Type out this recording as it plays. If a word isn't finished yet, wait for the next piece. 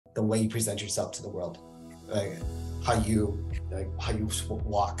the way you present yourself to the world, like how you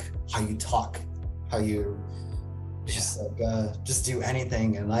walk, how you talk, how you just do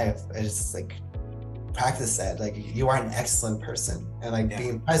anything in life. It's like practice that. Like you are an excellent person, and like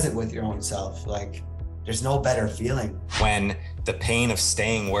being present with your own self. Like there's no better feeling. When the pain of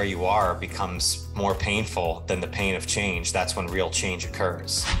staying where you are becomes more painful than the pain of change, that's when real change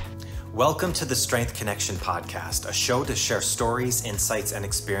occurs. Welcome to the Strength Connection podcast, a show to share stories, insights, and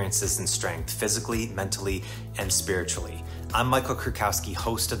experiences in strength, physically, mentally, and spiritually. I'm Michael Krukowski,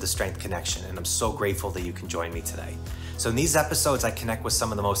 host of the Strength Connection, and I'm so grateful that you can join me today. So in these episodes, I connect with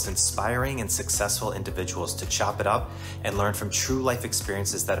some of the most inspiring and successful individuals to chop it up and learn from true life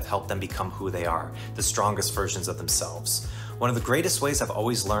experiences that have helped them become who they are, the strongest versions of themselves. One of the greatest ways I've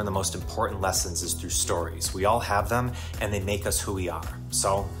always learned the most important lessons is through stories. We all have them, and they make us who we are.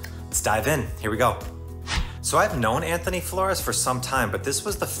 So let's dive in. Here we go. So I've known Anthony Flores for some time, but this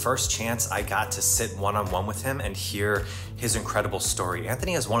was the first chance I got to sit one-on-one with him and hear his incredible story.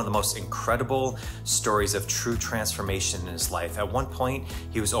 Anthony has one of the most incredible stories of true transformation in his life. At one point,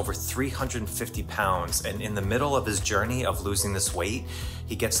 he was over 350 pounds, and in the middle of his journey of losing this weight,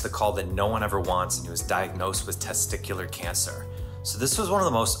 he gets the call that no one ever wants, and he was diagnosed with testicular cancer. So this was one of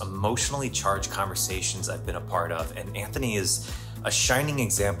the most emotionally charged conversations I've been a part of, and Anthony is a shining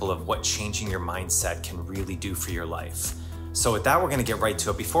example of what changing your mindset can really do for your life. So with that, we're going to get right to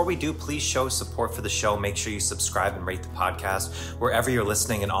it. Before we do, please show support for the show. Make sure you subscribe and rate the podcast wherever you're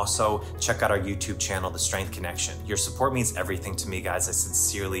listening, and also check out our YouTube channel, The Strength Connection. Your support means everything to me, guys. I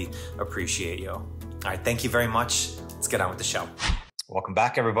sincerely appreciate you. All right, thank you very much. Let's get on with the show. Welcome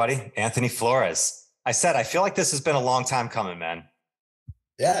back, everybody. Anthony Flores. I feel like this has been a long time coming, man.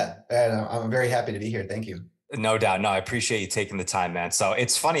 Yeah, and I'm very happy to be here. Thank you. No doubt. No, I appreciate you taking the time, man. So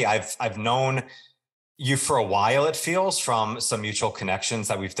it's funny. I've known you for a while, it feels, from some mutual connections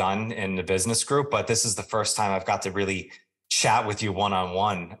that we've done in the business group, but this is the first time I've got to really chat with you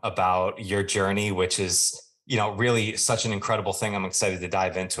one-on-one about your journey, which is, you know, really such an incredible thing. I'm excited to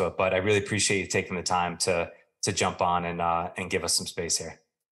dive into it, but I really appreciate you taking the time to jump on and give us some space here.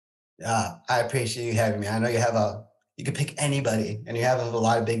 Yeah, I appreciate you having me. I know you could pick anybody, and you have a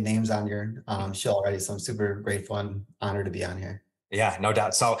lot of big names on your show already. So I'm super grateful and honored to be on here. Yeah, no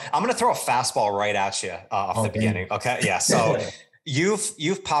doubt. So I'm going to throw a fastball right at you off the beginning. Okay. Yeah. So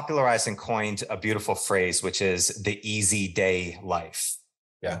you've popularized and coined a beautiful phrase, which is the easy day life.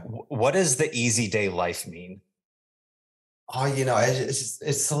 Yeah. What does the easy day life mean? Oh,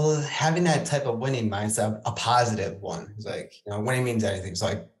 it's having that type of winning mindset, a positive one. It's like, winning means anything. So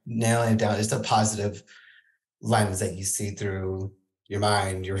like nailing it down, it's a positive lens that you see through your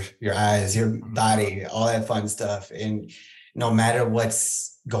mind, your eyes, your body, all that fun stuff. And no matter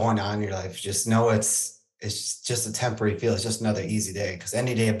what's going on in your life, just know it's just a temporary feel. It's just another easy day, because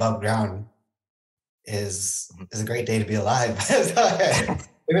any day above ground is a great day to be alive.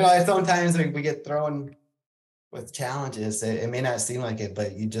 Even though sometimes we get thrown with challenges, it may not seem like it,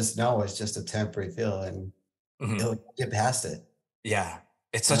 but you just know it's just a temporary feel, and you'll get past it. Yeah.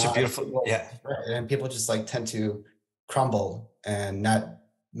 It's such a beautiful, And people just like tend to crumble and not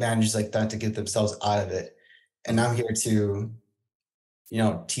manage like that to get themselves out of it. And I'm here to,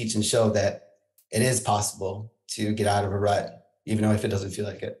 teach and show that it is possible to get out of a rut, even though if it doesn't feel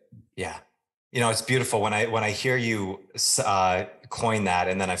like it. Yeah. It's beautiful when I hear you coin that,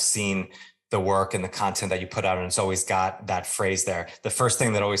 and then I've seen the work and the content that you put out, and it's always got that phrase there. The first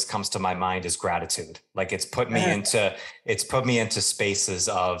thing that always comes to my mind is gratitude. Like it's put me into spaces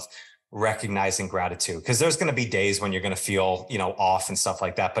of recognizing gratitude, because there's going to be days when you're going to feel, off and stuff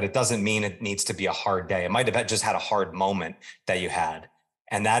like that, but it doesn't mean it needs to be a hard day. It might have just had a hard moment that you had.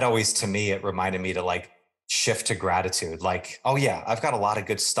 And that always, to me, it reminded me to like shift to gratitude. Like, oh yeah, I've got a lot of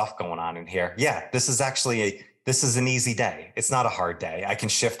good stuff going on in here. Yeah, this is an easy day. It's not a hard day. I can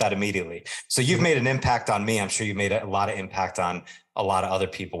shift that immediately. So you've made an impact on me. I'm sure you made a lot of impact on a lot of other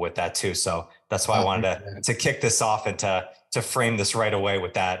people with that too. So that's why I wanted to kick this off and to frame this right away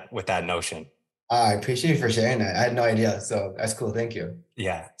with that notion. I appreciate you for sharing that. I had no idea. So that's cool. Thank you.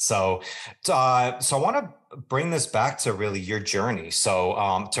 Yeah. So I want to bring this back to really your journey.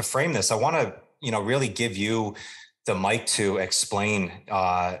 So to frame this, I want to, really give you the mic to explain,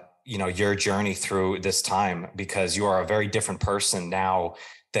 your journey through this time, because you are a very different person now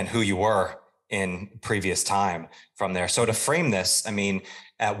than who you were in previous time from there. So to frame this, I mean,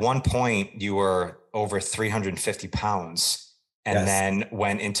 at one point you were over 350 pounds and then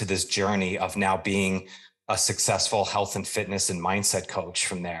went into this journey of now being a successful health and fitness and mindset coach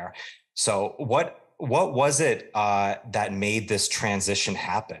from there. So what was it that made this transition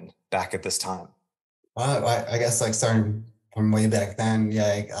happen back at this time? Well, I guess like starting from way back then. Yeah,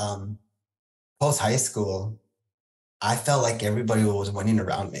 like, post high school, I felt like everybody was winning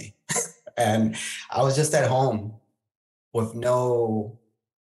around me. And I was just at home with no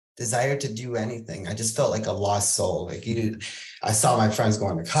desire to do anything. I just felt like a lost soul. I saw my friends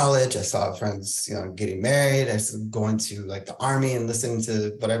going to college. I saw friends, getting married. I was going to like the army and listening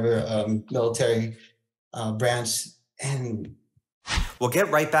to whatever military branch. And we'll get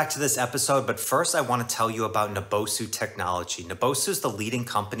right back to this episode, but first I want to tell you about Nabosu Technology. Nabosu is the leading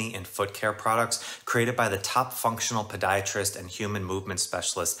company in foot care products created by the top functional podiatrist and human movement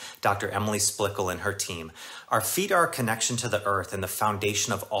specialist, Dr. Emily Splickle and her team. Our feet are a connection to the earth and the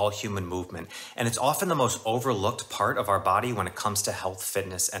foundation of all human movement, and it's often the most overlooked part of our body when it comes to health,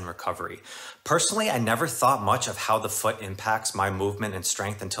 fitness, and recovery. Personally, I never thought much of how the foot impacts my movement and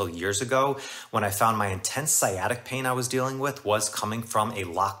strength until years ago when I found my intense sciatic pain I was dealing with was coming from a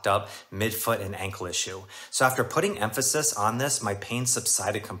locked up midfoot and ankle issue. So after putting emphasis on this, my pain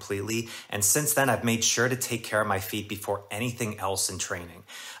subsided completely, and since then I've made sure to take care of my feet before anything else in training.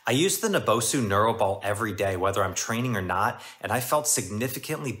 I use the Nabosu NeuroBall every day, whether I'm training or not, and I felt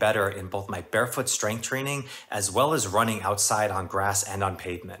significantly better in both my barefoot strength training as well as running outside on grass and on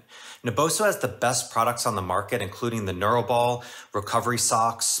pavement. Nabosu has the best products on the market, including the NeuroBall, recovery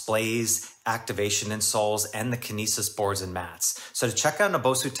socks, splays, activation insoles, and the kinesis boards and mats. So to check out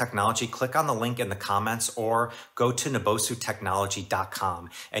Nabosu Technology, click on the link in the comments or go to nabosutechnology.com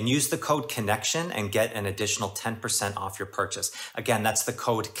and use the code CONNECTION and get an additional 10% off your purchase. Again, that's the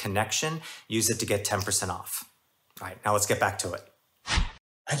code CONNECTION. Use it to get 10% off. All right, now let's get back to it.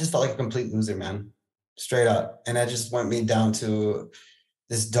 I just felt like a complete loser, man, straight up. And that just went me down to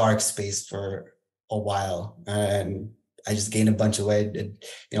this dark space for a while. And I just gained a bunch of weight.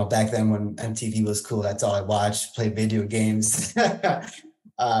 Back then when MTV was cool, that's all I watched, played video games. That's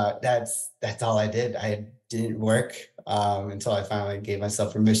all I did. I didn't work until I finally gave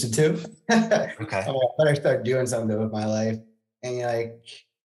myself permission to. Okay. I better start doing something with my life. And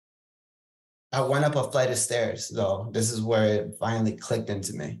I went up a flight of stairs, though. This is where it finally clicked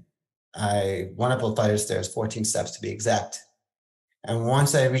into me. I went up a flight of stairs, 14 steps to be exact. And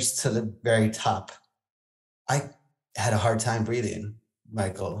once I reached to the very top, I had a hard time breathing,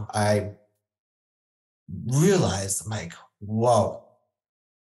 Michael. I realized, I'm like, whoa,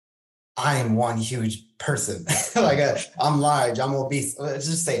 I am one huge person. I'm large, I'm obese. Let's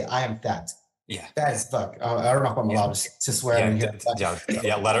just say I am fat. Yeah. Fat as fuck. I don't know if I'm allowed to swear in here.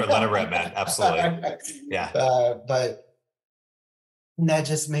 Yeah, let her rip, man. Absolutely. Yeah. But that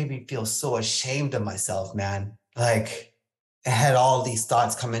just made me feel so ashamed of myself, man. Like, I had all these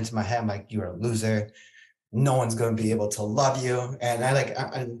thoughts come into my head. I'm like, you're a loser. No one's going to be able to love you. And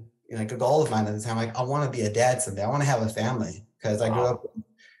a goal of mine at the time, I want to be a dad someday. I want to have a family because I grew up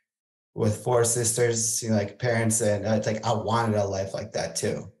with 4 sisters, parents, and it's like I wanted a life like that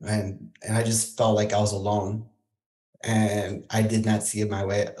too. And I just felt like I was alone, and I did not see my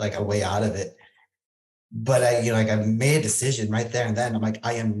way, a way out of it. But I made a decision right there and then. I'm like,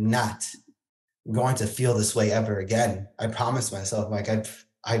 I am not going to feel this way ever again. I promised myself,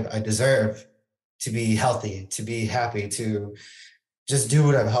 I deserve to be healthy, to be happy, to just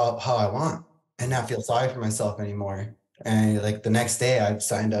do how I want and not feel sorry for myself anymore. And the next day I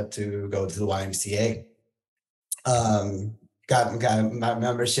signed up to go to the YMCA. Got my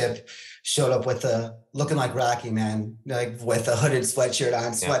membership, showed up looking like Rocky, man, with a hooded sweatshirt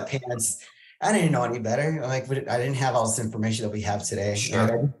on, sweatpants. I didn't know any better. I didn't have all this information that we have today. Sure.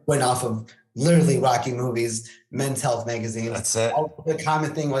 I went off of literally Rocky movies, Men's Health magazine. That's it. The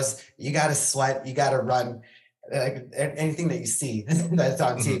common thing was you got to sweat, you got to run, anything that you see that's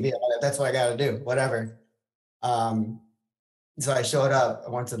on TV. That's what I got to do, whatever. So I showed up, I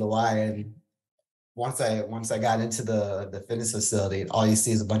went to the Y, and once I got into the fitness facility, all you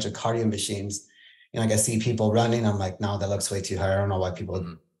see is a bunch of cardio machines. I see people running. I'm like, no, that looks way too hard. I don't know why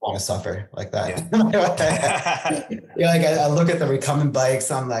people want to suffer like that. Yeah. I look at the recumbent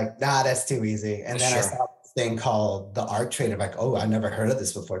bikes. I'm like, nah, that's too easy. And then I saw this thing called the Arc Trader. I'm like, oh, I never heard of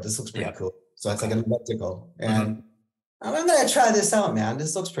this before. This looks pretty cool. So it's like an elliptical. And I'm going to try this out, man.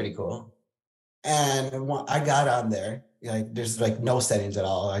 This looks pretty cool. And I got on there. There's no settings at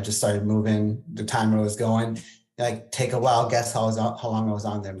all. I just started moving. The timer was going. Take a while. Guess how long I was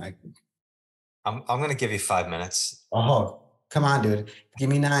on there. I'm going to give you 5 minutes. Oh, come on, dude. Give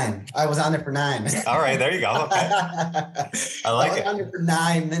me 9. I was on there for 9. All right, there you go. Okay. I like it. I was on there for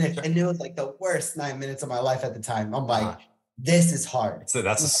 9 minutes, and it was the worst 9 minutes of my life at the time. I'm like, this is hard. So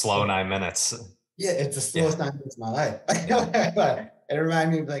that's a slow 9 minutes. Yeah, it's the slowest 9 minutes of my life. It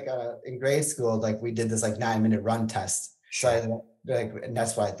reminded me of in grade school, we did this 9-minute run test. Sure. So like, and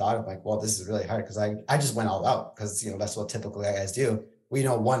that's why I thought of like, well, this is really hard because I just went all out because that's what typical guys do. We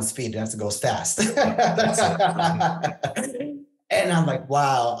know one speed, and that's to go fast. That's it. And I'm like,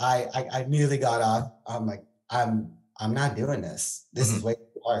 wow, I immediately got off. I'm like, I'm not doing this. This is way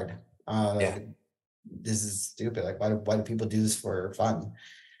too hard. Like, this is stupid. Like, why do people do this for fun?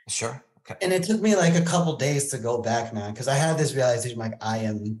 Sure. Okay. And it took me like a couple days to go back, man, because I had this realization, like, I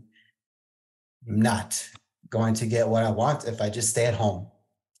am not going to get what I want if I just stay at home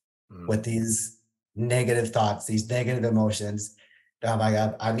with these negative thoughts, these negative emotions. Oh my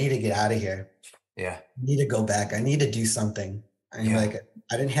God, I need to get out of here. Yeah. I need to go back. I need to do something. And like,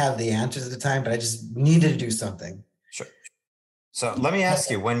 I didn't have the answers at the time, but I just needed to do something. Sure. So let me ask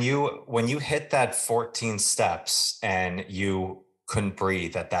you, when you hit that 14 steps and you couldn't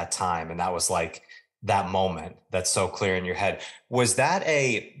breathe at that time, and that was like that moment that's so clear in your head,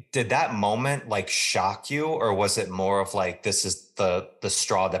 did that moment like shock you, or was it more of like, this is the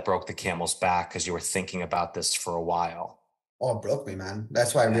straw that broke the camel's back because you were thinking about this for a while? Oh, it broke me, man.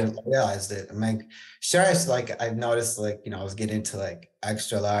 That's why I realized it. I'm like, sure, it's like I've noticed, like, I was getting into like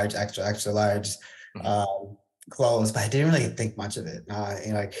extra large clothes, but I didn't really think much of it.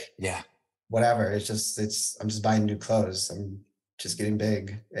 Whatever. I'm just buying new clothes. I'm just getting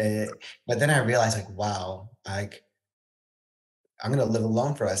big. But then I realized, like, wow, like, I'm gonna live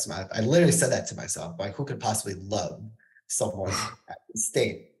alone for the rest of my life. I literally said that to myself. Like, who could possibly love someone at the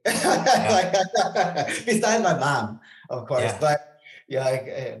state? Like, besides my mom, of course. But like,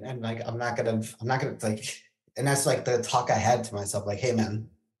 and like, I'm not gonna like, and that's like the talk I had to myself. Like, hey, man,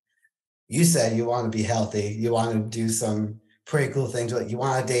 you said you want to be healthy. You want to do some pretty cool things. You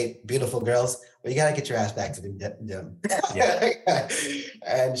want to date beautiful girls, but you got to get your ass back to the gym.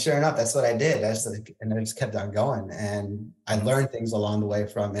 And sure enough, that's what I did. And I just kept on going. And I learned things along the way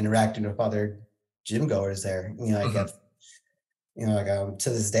from interacting with other gym goers there. To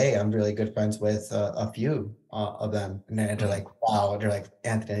this day, I'm really good friends with a few of them. And they're like, wow, they're like,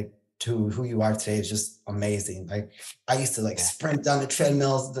 Anthony, to who you are today is just amazing. Like, I used to like sprint down the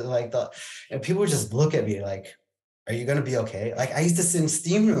treadmills, and people would just look at me like, are you going to be okay? Like, I used to sit in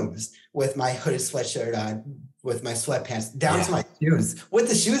steam rooms with my hooded sweatshirt on, with my sweatpants down to my shoes, with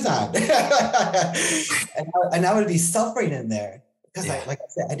the shoes on. and I would be suffering in there because like I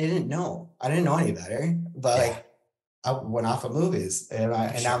said, I didn't know any better, but like, I went off of movies, and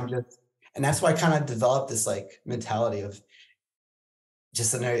that's why I kind of developed this like mentality of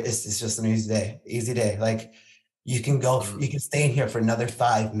it's just an easy day. Like, you can stay in here for another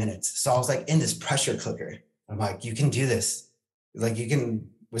 5 minutes. So I was like in this pressure cooker. I'm like, you can do this. Like, you can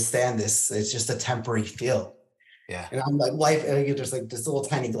withstand this. It's just a temporary feel. Yeah. And I'm like wiping, there's like this little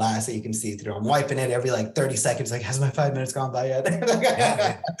tiny glass that you can see through. I'm wiping it every like 30 seconds. Like, has my 5 minutes gone by yet?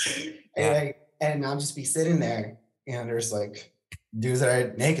 And I'll just be sitting there, and there's like dudes that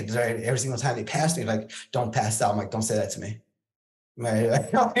are naked. Every single time they pass me, like, don't pass out. I'm like, don't say that to me.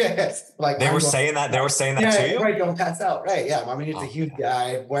 Like, they were saying that to you? Right, don't pass out. Right. Yeah. I mean, it's a huge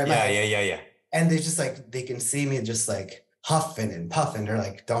guy. Yeah. And they just like, they can see me just like huffing and puffing. They're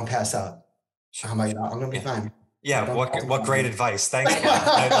like, don't pass out. I'm like, I'm gonna be fine. Yeah. What great advice. Thanks.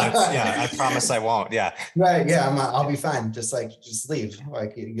 I promise I won't. Yeah. Right. Yeah. I'll be fine. Just leave.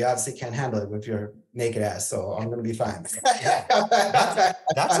 Like, you obviously can't handle it with your naked ass. So I'm going to be fine.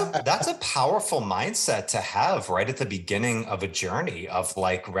 That's a powerful mindset to have right at the beginning of a journey of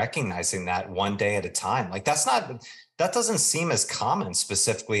like recognizing that one day at a time. Like, that doesn't seem as common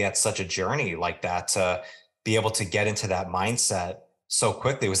specifically at such a journey like that, to be able to get into that mindset so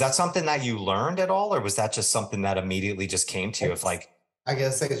quickly. Was that something that you learned at all, or was that just something that immediately just came to you? I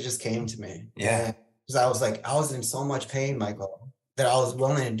guess it just came to me. Yeah. Because I was in so much pain, Michael, that I was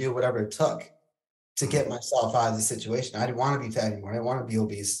willing to do whatever it took to get myself out of the situation. I didn't want to be fat anymore. I didn't want to be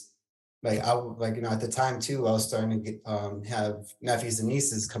obese. Like, at the time too, I was starting to have nephews and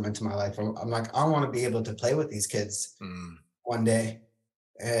nieces come into my life. I'm like, I want to be able to play with these kids one day.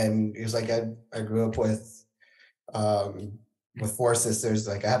 And it was like, I grew up with 4 sisters.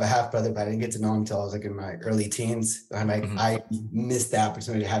 Like, I have a half brother, but I didn't get to know him until I was like in my early teens. I'm like, I missed the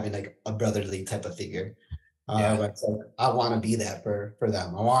opportunity of having like a brotherly type of figure. But so I want to be that for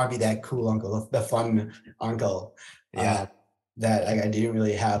them. I want to be that cool uncle, the fun uncle that I didn't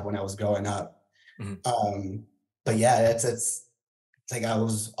really have when I was growing up. But yeah, it's like I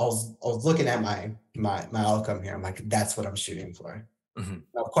was looking at my outcome here. I'm like, that's what I'm shooting for.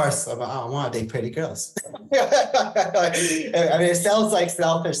 Of course, I want to date pretty girls. I mean, it sounds like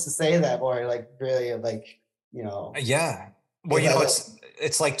selfish to say that, or like really like, Yeah. Well,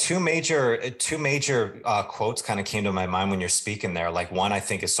 it's like two major quotes kind of came to my mind when you're speaking there. Like, one I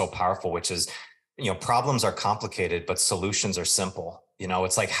think is so powerful, which is, problems are complicated, but solutions are simple.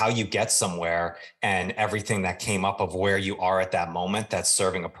 It's like how you get somewhere, and everything that came up of where you are at that moment that's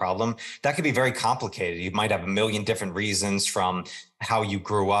serving a problem, that could be very complicated. You might have a million different reasons, from how you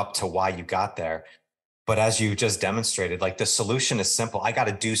grew up to why you got there. But as you just demonstrated, like, the solution is simple. I got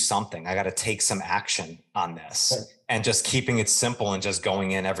to do something. I got to take some action on this, and just keeping it simple and just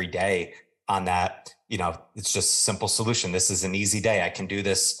going in every day on that. It's just a simple solution. This is an easy day. I can do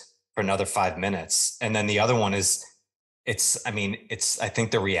this for another 5 minutes. And then the other one is, I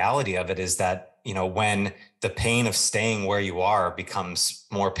think the reality of it is that, when the pain of staying where you are becomes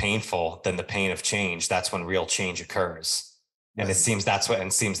more painful than the pain of change, that's when real change occurs. And Right. it seems that's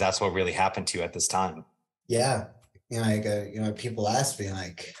what really happened to you at this time. Yeah. People ask me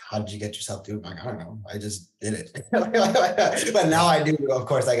like, how did you get yourself through? I'm like, I don't know. I just did it. But now I do, of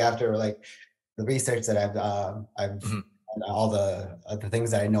course, like after like the research that I've Mhm. and all the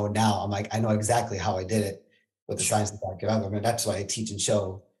things that I know now, I'm like, I know exactly how I did it with the Sure. science to back it up. I mean, that's why I teach and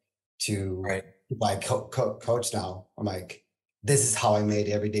show to Right. people I coach now. I'm like, this is how I made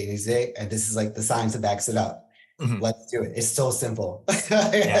it every day easy, and this is like the science that backs it up. Mhm. Let's do it. It's so simple.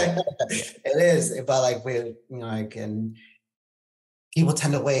 Yeah. It is, but like and people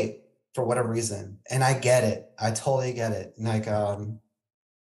tend to wait for whatever reason, and I get it. I totally get it. Like,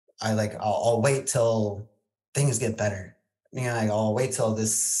 I'll wait till things get better. Like, I'll wait till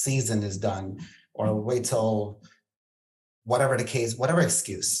this season is done, or wait till whatever the case, whatever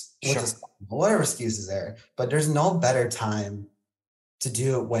excuse, Sure. whatever excuse is there. But there's no better time to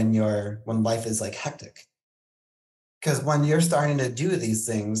do it when life is like hectic. Because when you're starting to do these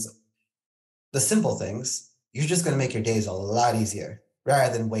things, the simple things, you're just going to make your days a lot easier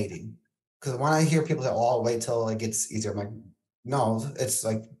rather than waiting. Because when I hear people say, "Oh, I'll wait till it gets easier," I'm like, no, it's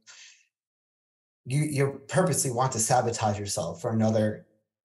like you purposely want to sabotage yourself for another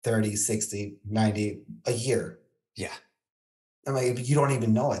 30, 60, 90, a year. Yeah. I'm like, you don't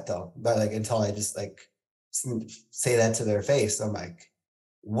even know it though. But like, until I just like say that to their face, I'm like,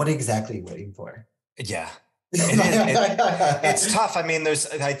 what exactly are you waiting for? Yeah. It is. It's tough.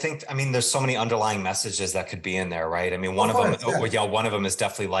 There's so many underlying messages that could be in there, right? I mean, one Of of them, course, yeah. one of them is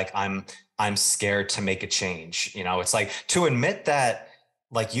definitely like, I'm scared to make a change. It's like, to admit that,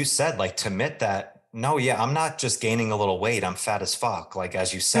 like you said, like, to admit that, no, yeah, I'm not just gaining a little weight. I'm fat as fuck. Like,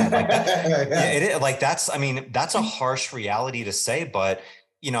 as you said, like that, yeah, Yeah. it is like, that's a harsh reality to say, but,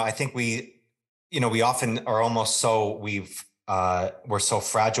 I think we often are almost so we're so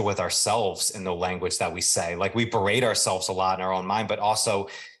fragile with ourselves in the language that we say. Like, we berate ourselves a lot in our own mind, but also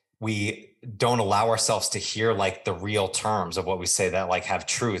we don't allow ourselves to hear like the real terms of what we say that like have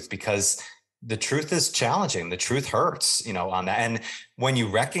truth, because the truth is challenging. The truth hurts, on that. And when you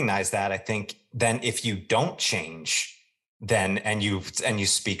recognize that, I think then if you don't change, then and you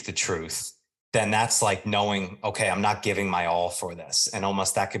speak the truth, then that's like knowing, okay, I'm not giving my all for this. And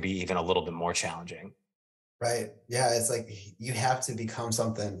almost that could be even a little bit more challenging. Right. Yeah. It's like you have to become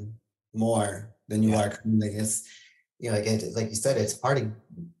something more than you Yeah. are currently. It's, like you said, it's hard to,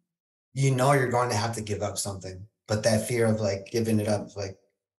 you're going to have to give up something, but that fear of like giving it up, like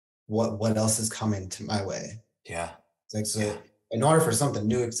what else is coming to my way? Yeah. It's like, Yeah. so in order for something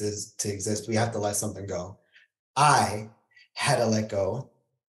new to exist, we have to let something go. I had to let go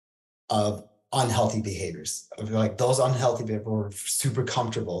of unhealthy behaviors. Of like those unhealthy behaviors were super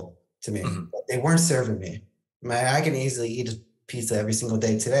comfortable to me. Mhm. But they weren't serving me. I can easily eat a pizza every single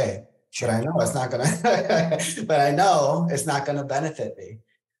day today, but Sure. I know it's not gonna. But I know it's not gonna benefit me.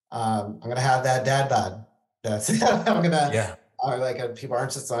 I'm gonna have that dad bod. That's I'm gonna. Yeah. People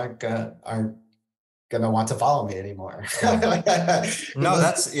aren't just like aren't gonna want to follow me anymore. Yeah. No,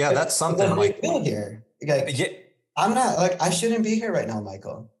 Because that's something what do we like, feel here? Like yeah. I'm not like I shouldn't be here right now,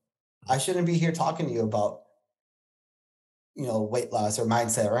 Michael. I shouldn't be here talking to you about weight loss or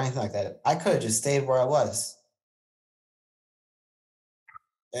mindset or anything like that. I could have just stayed where I was.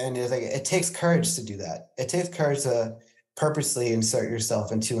 And it's like it takes courage to do that. It takes courage to purposely insert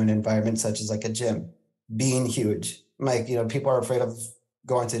yourself into an environment such as like a gym, being huge. Like, people are afraid of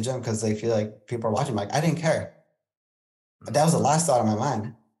going to the gym because they feel like people are watching. Like, I didn't care. That was the last thought on my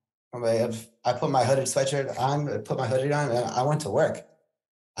mind. I'm like, if I put my hooded sweatshirt on, I put my hoodie on, and I went to work.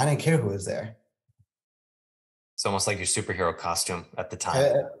 I didn't care who was there. It's almost like your superhero costume at the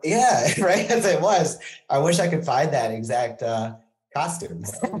time. Yeah, right. As it was. I wish I could find that exact costume.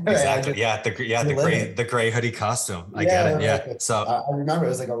 Exactly. Just Yeah. relive it. The gray hoodie costume. I get Yeah, it. Yeah. So, I remember it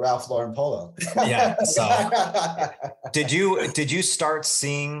was like a Ralph Lauren polo. yeah. So did you start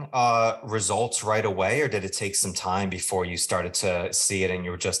seeing results right away, or did it take some time before you started to see it and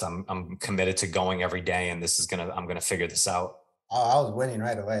you were just, I'm committed to going every day, and I'm gonna figure this out? I was winning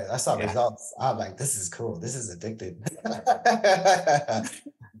right away. I saw Yeah, results. I'm like, this is cool. This is addicting.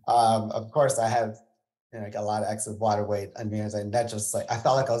 Of course, I have like a lot of excess water weight. I mean, and that just like I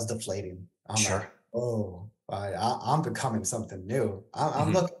felt like I was deflating. I'm like, sure. oh, I'm becoming something new. I'm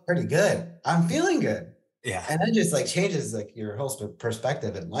Hmm. looking pretty good. I'm feeling good, Yeah, and that just like changes like your whole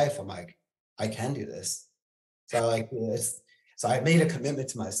perspective in life. I'm like, I can do this. So like so I made a commitment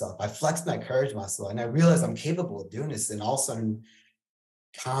to myself. I flexed my courage muscle, and I realized I'm capable of doing this. And all of a sudden,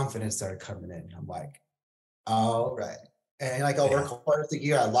 confidence started coming in. I'm like, all right. And like over yeah. the course of the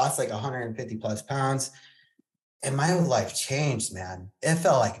year, I lost like 150 plus pounds, and my life changed, man. It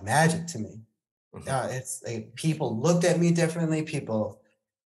felt like magic to me. Hmm. It's like people looked at me differently, people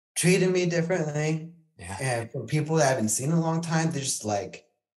treated me differently. Yeah, And for people that I haven't seen in a long time, they're just like,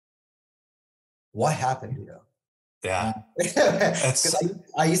 what happened to you? yeah. Because It's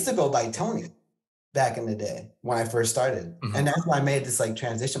I used to go by Tony back in the day when I first started. And mhm. that's why I made this like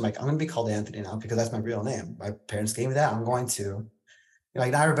transition. Like, I'm going to be called Anthony now because that's my real name. My parents gave me that. I'm going to,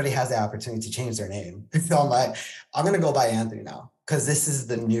 like, not everybody has the opportunity to change their name. So I'm like, I'm going to go by Anthony now because this is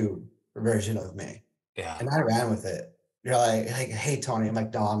the new version of me. Yeah, And I ran with it. You're like, hey, Tony. I'm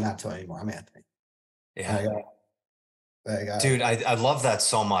like, no, I'm not Tony anymore. I'm Anthony. And yeah. I go, like, Dude, I love that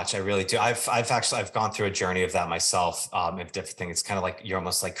so much. I really do. I've gone through a journey of that myself. Of different things. It's kind of like you're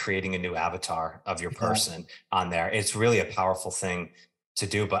almost like creating a new avatar of your yeah, person on there. It's really a powerful thing to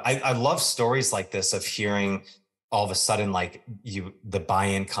do. But I love stories like this of hearing all of a sudden like the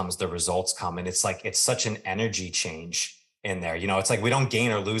buy-in comes, the results come, and it's like it's such an energy change in there. It's like we don't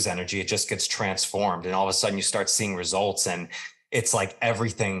gain or lose energy; it just gets transformed, and all of a sudden you start seeing results, and it's like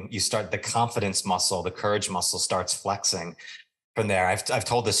everything. You start the confidence muscle, the courage muscle starts flexing from there. I've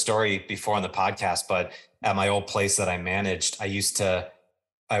told this story before on the podcast, but at my old place that I managed,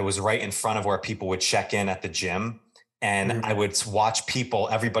 I was right in front of where people would check in at the gym, and mhm, I would watch people,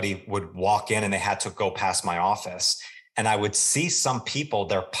 everybody would walk in and they had to go past my office. And I would see some people,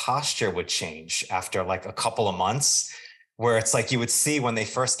 their posture would change after like a couple of months, where it's like you would see when they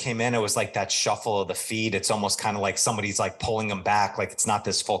first came in, it was like that shuffle of the feet. It's almost kind of like somebody's like pulling them back, like it's not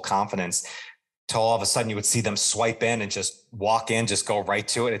this full confidence till all of a sudden you would see them swipe in and just walk in, just go right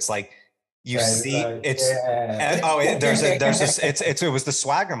to it. It's like you see right, it's yeah. it was the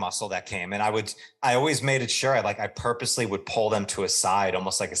swagger muscle that came. And I always made it sure I purposely would pull them to a side,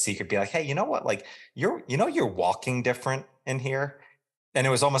 almost like a secret, be like, hey, you know what? Like you're walking different in here. And it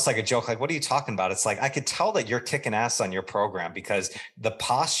was almost like a joke, like, what are you talking about? It's like, I could tell that you're kicking ass on your program because the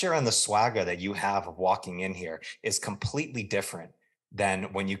posture and the swagger that you have of walking in here is completely different than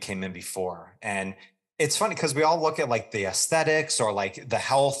when you came in before. And it's funny because we all look at like the aesthetics or like the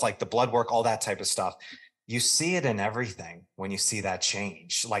health, like the blood work, all that type of stuff. You see it in everything when you see that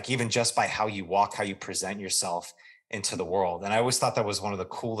change, like even just by how you walk, how you present yourself into the world. And I always thought that was one of the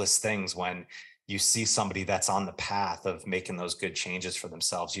coolest things when you see somebody that's on the path of making those good changes for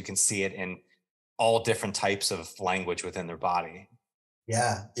themselves. You can see it in all different types of language within their body.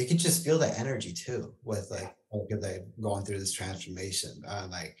 Yeah, you can just feel the energy too with Yeah. like they're going through this transformation.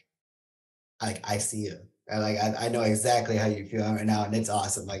 Like I see you. And like I know exactly how you feel right now, and it's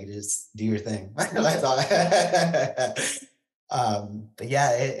awesome. Like just do your thing. That's all. But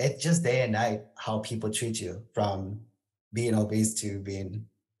yeah, it's just day and night how people treat you from being obese to being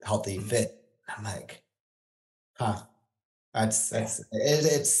healthy, Mhm. fit. I'm like, huh. Yeah.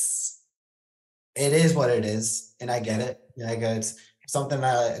 It is what it is, and I get Yeah. it. Like it's something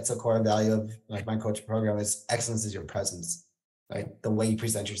that it's a core value of like my coaching program is excellence is your presence, like the way you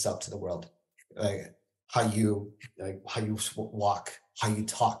present yourself to the world, like how you walk, how you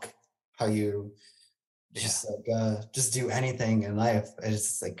talk, how you Yeah. just do anything in life.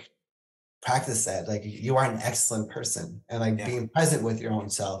 It's like practice that. Like you are an excellent person, and like Yeah. being present with your own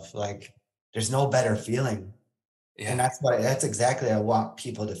self. Like there's no better feeling and Yeah. that's exactly I want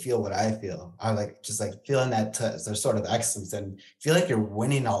people to feel what I feel. I like just like feeling that there's sort of excellence and feel like you're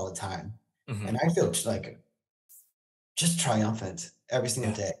winning all the time. Hmm. And I feel like just triumphant every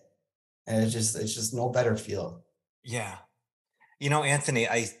single Yeah. day. And it's just no better feel. Yeah. Anthony,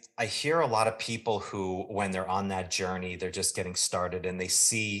 I hear a lot of people who, when they're on that journey, they're just getting started and they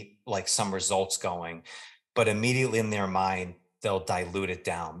see like some results going, but immediately in their mind, they'll dilute it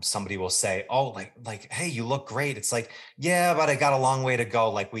down. Somebody will say, "Oh, hey, you look great." It's like, "Yeah, but I got a long way to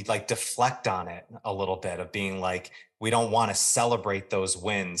go." Like we like deflect on it a little bit of being like, we don't want to celebrate those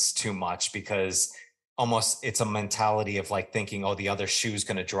wins too much because almost it's a mentality of like thinking, "Oh, the other shoe's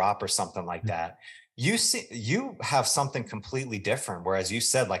going to drop" or something like that. You have something completely different, whereas you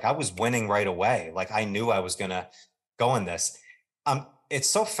said like I was winning right away, like I knew I was gonna go in this. It's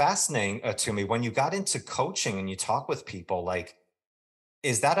so fascinating to me when you got into coaching and you talk with people, like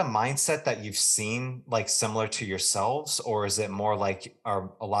Is that a mindset that you've seen like similar to yourselves, or is it more like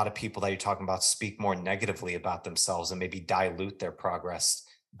are a lot of people that you're talking about speak more negatively about themselves and maybe dilute their progress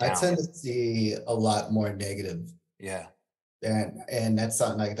I down? tend to see a lot more negative. Yeah. And that's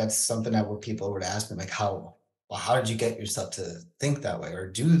something like that's something that when people would ask me like how did you get yourself to think that way or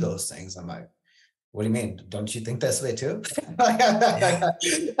do those things? I'm like, what do you mean? Don't you think this way too? Yeah.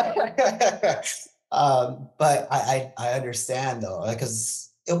 But I understand though, because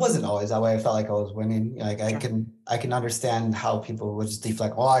it wasn't always that way. I felt like I was winning. Like Sure. I can understand how people would just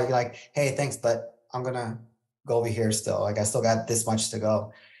deflect. Oh, you're like, hey, thanks, but I'm gonna go over here still. Like I still got this much to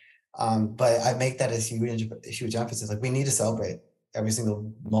go. But I make that as huge emphasis. Like we need to celebrate every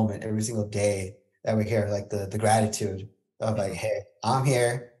single moment, every single day that we're here. Like the gratitude of like, Mhm. hey, I'm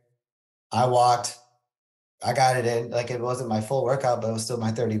here. I walked. I got it in. Like it wasn't my full workout, but it was still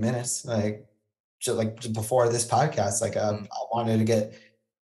my 30 minutes. Just before this podcast, Mm. I wanted to get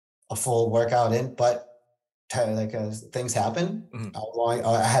a full workout in, but things happen. Mhm.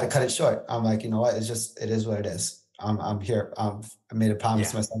 I had to cut it short. I'm like, you know what? It is what it is. I'm here. I made a promise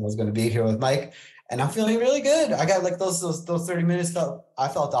Yeah. to myself I was going to be here with Mike, and I'm feeling really good. I got like those 30 minutes I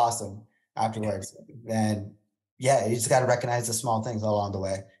felt awesome Yeah. afterwards. And yeah, you just got to recognize the small things along the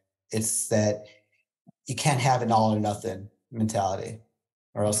way. It's that you can't have an all or nothing mentality,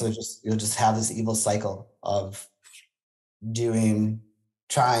 or else Mhm. you'll just have this evil cycle of doing,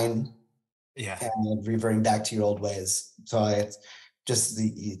 trying, Yeah. and reverting back to your old ways. So it's just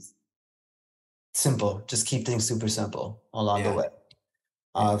it's simple. Just keep things super simple along the Yeah. way.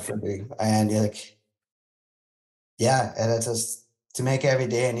 Yeah. For me, and you're like, yeah, and it's just to make every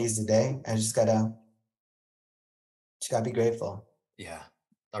day an easy day. I just gotta be grateful. Yeah.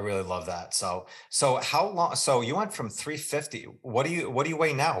 I really love that. So how long, so you went from 350. What do you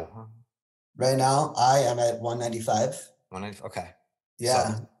weigh now? Right now, I am at 195. Okay. So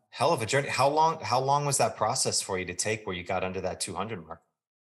Yeah. hell of a journey. How long was that process for you to take where you got under that 200 mark?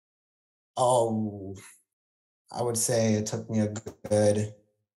 Oh, I would say it took me a good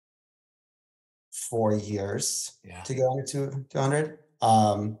 4 years Yeah. to get under 200.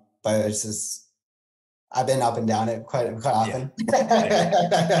 But it's just I've been up and down it quite Yeah. often.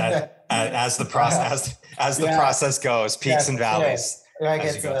 Yeah. As the process as the Yeah, process goes, yeah, peaks and for sure. valleys Like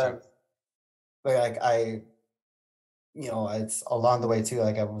as you it's go through. but like it's along the way too.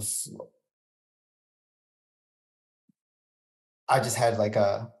 I just had like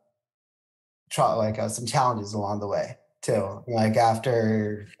a try like some challenges along the way Yeah. too. Like Can you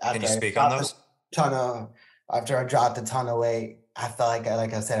after I speak on dropped a those? ton of after I dropped a ton of weight, I felt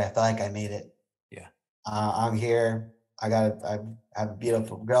like I said, I felt like I made it. Yeah. I'm here. I have a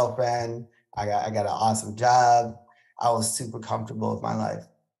beautiful girlfriend. I got an awesome job. I was super comfortable with my life.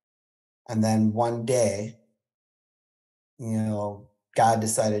 And then one day, God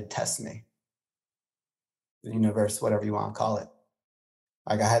decided to test me, the universe, whatever you want to call it.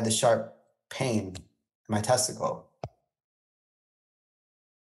 Like I had the sharp pain in my testicle.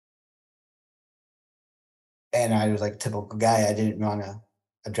 And I was like, typical guy, I didn't want to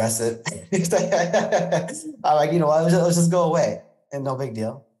address it. I'm like, let's just go away. And no big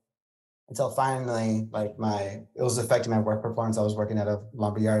deal. Until finally, like it was affecting my work performance. I was working at a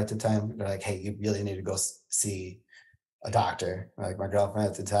lumber yard at the time. They're like, hey, you really need to go see a doctor. Like my girlfriend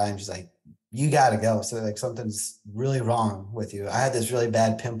at the time, she's like, you gotta go. So like something's really wrong with you. I had this really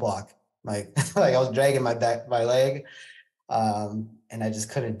bad pimp walk. Like like I was dragging my leg. And I just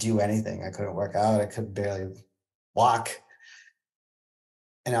couldn't do anything. I couldn't work out. I could barely walk.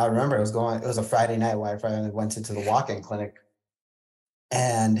 And I remember it was a Friday night when I finally went into the walk-in clinic,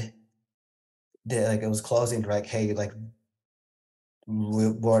 and it was closing. Like, hey, like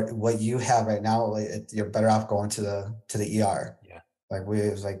what you have right now, like, you're better off going to the ER. Yeah. Like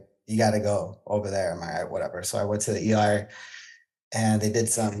it was like you got to go over there. Am I right? Whatever. So I went to the ER, and they did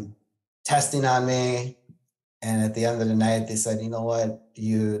some testing on me. And at the end of the night, they said, you know what?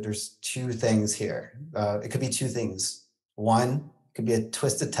 There's two things here. It could be two things. One, it could be a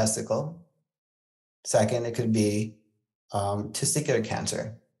twisted testicle. Second, it could be testicular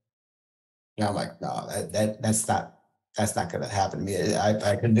cancer. And I'm like, no, that's not going to happen to me.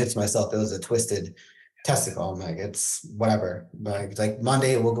 I convinced myself it was a twisted testicle. I'm like, it's whatever. Like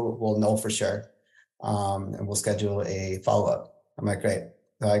Monday we'll know for sure, and we'll schedule a follow up. I'm like, great.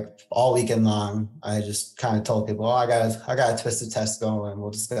 Like all weekend long, I just kind of told people, oh, I got a twisted testicle, and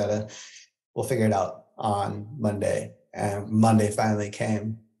we'll figure it out on Monday. And Monday finally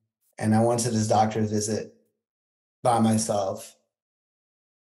came, and I went to this doctor's visit by myself.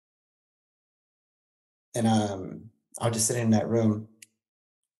 And I was just sitting in that room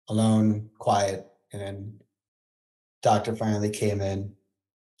alone, quiet, and then doctor finally came in.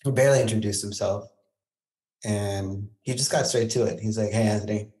 who barely introduced himself. And he just got straight to it. He's like, "Hey,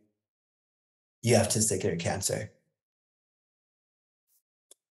 Anthony, you have testicular cancer."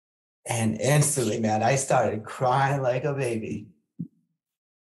 And instantly, man, I started crying like a baby.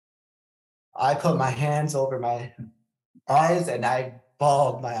 I put my hands over my eyes and I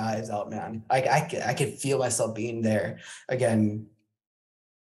bawled my eyes out, man. I could feel myself being there again.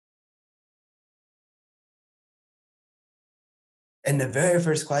 And the very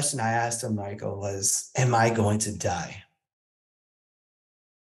first question I asked him, Michael, was, "Am I going to die?"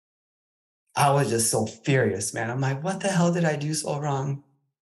 I was just so furious, man. I'm like, what the hell did I do so wrong?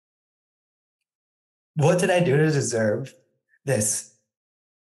 What did I do to deserve this?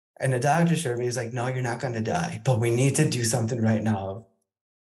 And the doctor assured me, he's like, "No, you're not going to die, but we need to do something right now."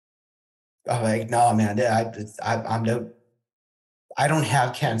 I'm like, "No, man, I'm no, I don't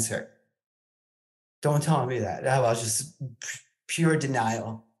have cancer. Don't tell me that." I was just pure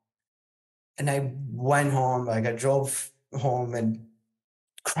denial. And I went home, like I drove home and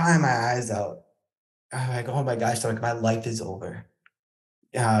crying my eyes out. I'm like, "Oh my gosh, like my life is over."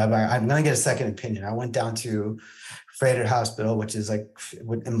 I'm gonna get a second opinion. I went down to Freighter Hospital, which is like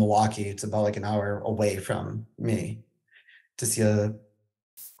in Milwaukee. It's about like an hour away from me, to see a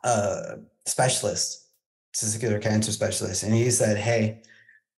specialist, testicular cancer specialist. And he said, "Hey,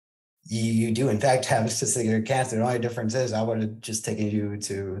 you do in fact have testicular cancer. The only difference is I would have just taken you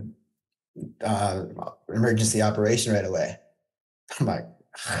to uh, emergency operation right away." I'm like,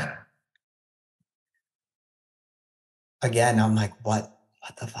 again, I'm like, what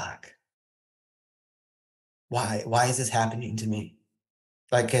the fuck? Why is this happening to me?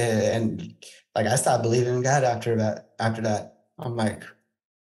 Like, and like, I stopped believing in God after that. After that, I'm like,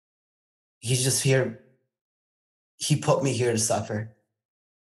 he's just here. He put me here to suffer.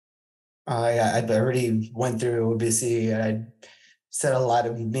 I'd already went through obesity. I said a lot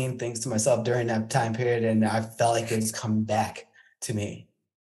of mean things to myself during that time period, and I felt like it was coming back to me.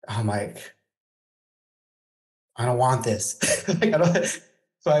 I'm like, I don't want this. Like, I don't,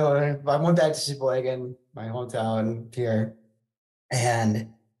 so I went back to Sheboygan, my hometown here,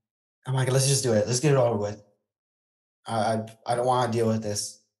 and I'm like, let's just do it. Let's get it over with. I don't want to deal with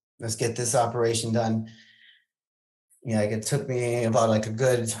this. Let's get this operation done. Like it took me about like a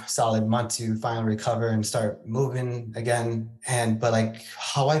good solid month to finally recover and start moving again. But like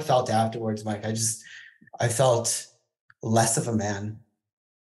how I felt afterwards, Mike, I felt less of a man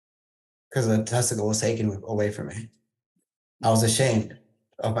because the testicle was taken away from me. I was ashamed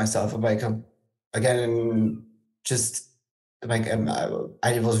of myself. Of like, again, just like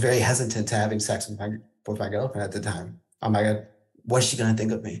I was very hesitant to having sex with my girlfriend at the time. Oh my God, what's she gonna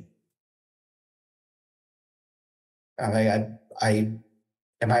think of me? I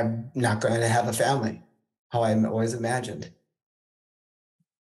am I not going to have a family? How I always imagined.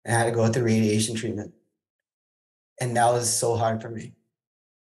 And I had to go through radiation treatment, and that was so hard for me.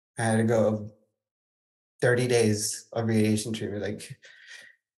 I had to go 30 days of radiation treatment. Like,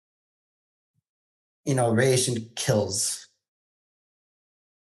 radiation kills,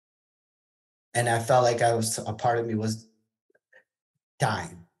 and I felt like a part of me was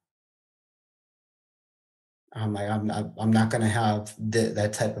dying. I'm like, I'm not going to have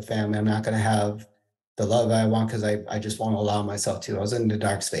that type of family. I'm not going to have the love I want because I just won't allow myself to. I was in the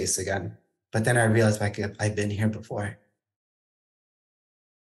dark space again. But then I realized I've been here before.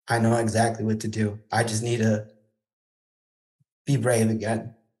 I know exactly what to do. I just need to be brave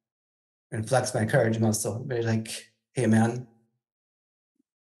again and flex my courage muscle. Be like, "Hey, man,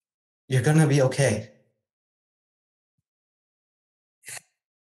 you're going to be okay.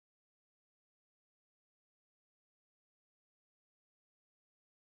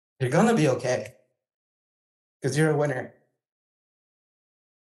 You're going to be okay because you're a winner."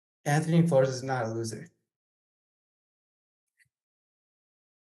 Anthony Flores is not a loser.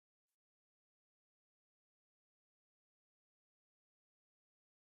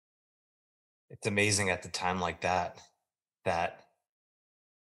 It's amazing at the time like that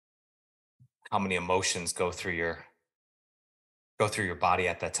how many emotions go through your body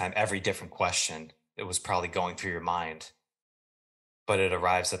at that time. Every different question, it was probably going through your mind, but it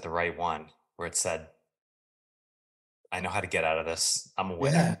arrives at the right one where it said, I know how to get out of this. I'm a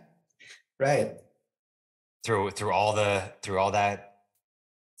winner. Yeah, right. Through all that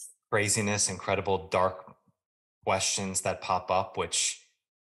craziness, incredible dark questions that pop up, which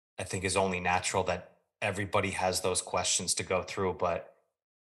I think is only natural that everybody has those questions to go through, but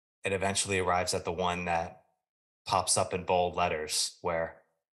it eventually arrives at the one that pops up in bold letters where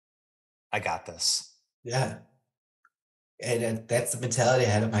I got this. Yeah. And that's the mentality I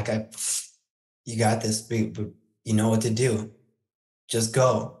had. I'm like, you got this. You know what to do. just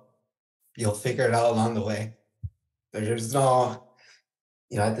go. You'll figure it out along the way. There's no,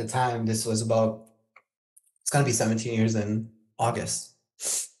 at the time, this was about, it's going to be 17 years in August.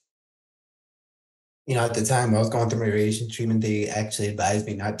 At the time I was going through my radiation treatment, they actually advised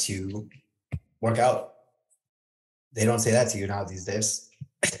me not to work out. They don't say that to you now these days.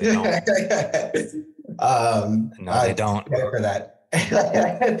 They don't. No, they don't. For that.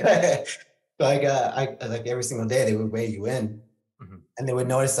 Like like every single day they would weigh you in, and they would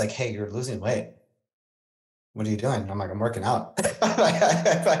notice like, hey, you're losing weight. What are you doing? I'm like, I'm working out. They're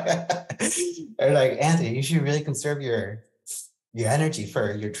like, Anthony, you should really conserve your energy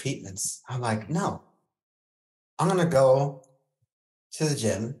for your treatments. I'm like, no, I'm gonna go to the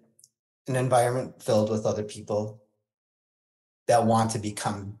gym, an environment filled with other people that want to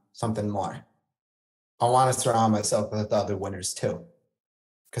become something more. I want to surround myself with other winners too.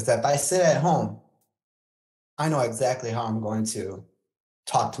 Because if I sit at home, I know exactly how I'm going to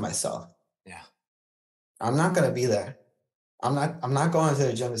talk to myself. Yeah. I'm not going to be there. I'm not going to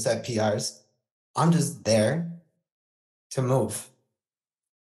the gym to set PRs. I'm just there to move,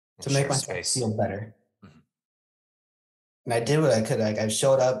 to make myself feel better. And I did what I could. Like, I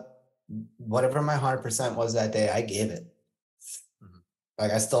showed up, whatever my 100% was that day, I gave it.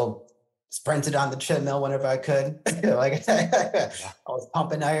 Like, I still sprinted on the treadmill whenever I could. Like, I was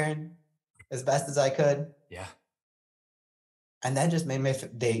pumping iron as best as I could. Yeah. And that just made my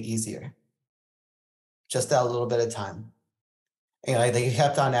day easier. Just that little bit of time. And like, they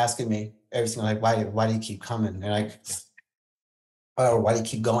kept on asking me every single, like, why do you keep coming? And like, oh, why do you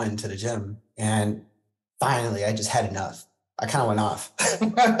keep going to the gym? And finally, I just had enough. I kind of went off.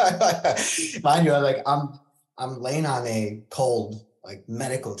 Mind you, I'm laying on a cold, like,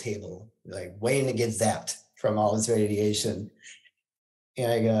 medical table, like waiting to get zapped from all this radiation.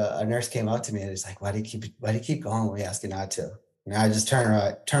 And a nurse came up to me and was like, why do you keep going when we ask you not to? And I just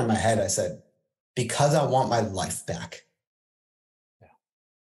turned my head. I said, because I want my life back. Yeah.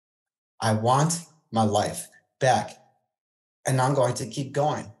 I want my life back. And I'm going to keep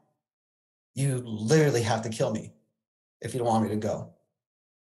going. You literally have to kill me if you don't want me to go.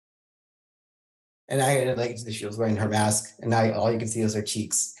 And she was wearing her mask, and all you could see was her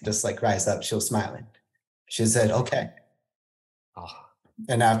cheeks just like rise up. She was smiling. She said, okay. Oh.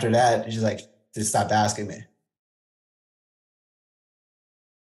 And after that, she's like, just stop asking me.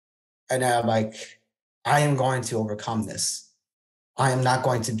 And I'm like, I am going to overcome this. I am not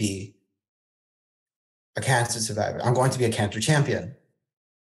going to be a cancer survivor. I'm going to be a cancer champion.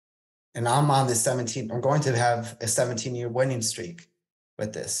 And I'm on this I'm going to have a 17-year winning streak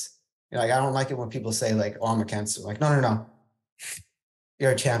with this. I don't like it when people say like, oh, I'm a cancer. I'm like, no.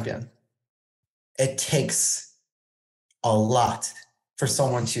 You're a champion. It takes a lot for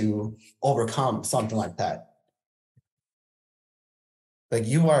someone to overcome something like that. Like,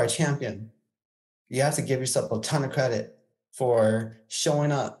 you are a champion. You have to give yourself a ton of credit for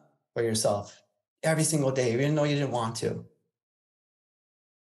showing up for yourself every single day, even though you didn't want to.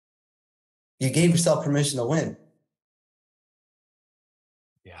 You gave yourself permission to win.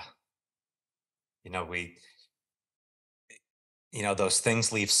 Yeah. Those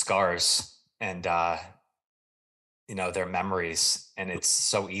things leave scars, and, they're memories. And it's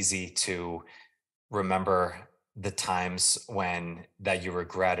so easy to remember the times that you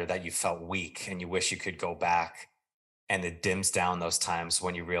regret or that you felt weak and you wish you could go back. And it dims down those times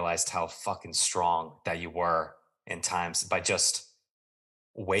when you realized how fucking strong that you were in times by just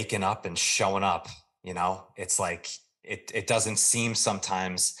waking up and showing up. It's like, it doesn't seem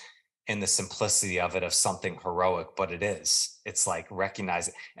sometimes in the simplicity of it of something heroic, but it is. It's like, recognize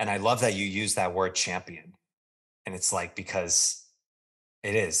it. And I love that you use that word champion. And it's like, because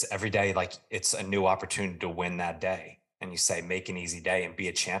it is every day, like, it's a new opportunity to win that day. And you say, make an easy day and be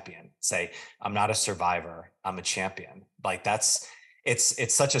a champion. Say, I'm not a survivor, I'm a champion. Like,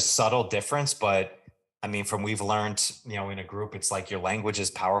 it's such a subtle difference, but I mean, from we've learned, in a group, it's like your language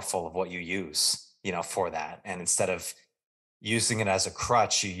is powerful of what you use, for that. And instead of using it as a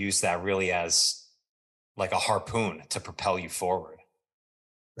crutch, you use that really as like a harpoon to propel you forward.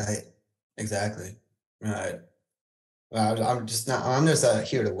 Right. Exactly. Right. Well, I'm just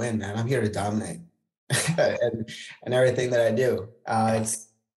here to win, man. I'm here to dominate and everything that I do. I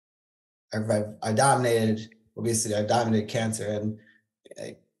dominated obesity. I dominated cancer. And,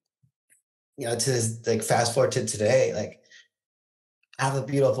 to this, like, fast forward to today, like, I have a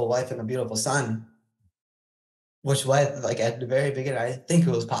beautiful wife and a beautiful son, which was, like, at the very beginning, I didn't think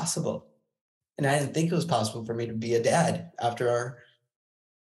it was possible. And I didn't think it was possible for me to be a dad after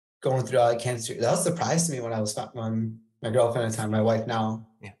going through all the cancer. That was a surprise to me when my girlfriend at the time, my wife now,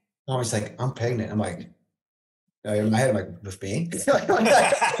 always like, I'm pregnant. I'm like, In my head, I'm like, with me? But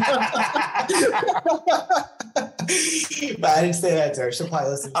I didn't say that to her. She'll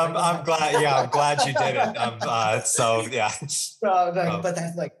probably listen. I'm glad. Yeah, I'm glad you did it. So yeah. So I was like, but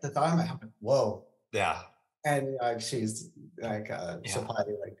that's like the thought in my head. I'm like, whoa. Yeah. And like she's like, she'll Yeah.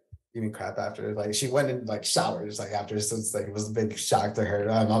 probably like give me crap after. Like she went in like showers like after, so it's like it was a big shock to her.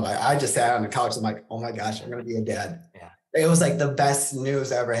 I'm like, I just sat on the couch. I'm like, oh my gosh, I'm gonna be a dad. Yeah. It was like the best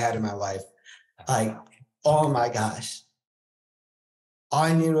news I ever had in my life. Like, oh my gosh. All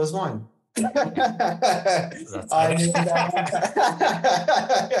I needed was one. That's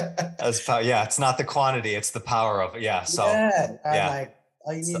yeah, it's not the quantity, it's the power of it. Yeah. So yeah, yeah. Like,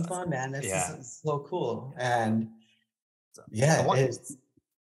 all you need is one, man. This is so cool. And yeah, I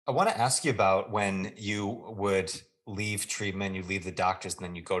want to ask you about when you would leave treatment, you leave the doctors, and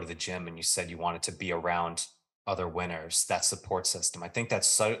then you go to the gym, and you said you wanted to be around other winners, that support system. I think it's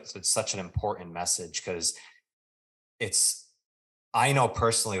such an important message, because I know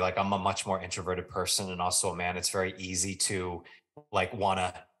personally, like I'm a much more introverted person and also a man. It's very easy to like want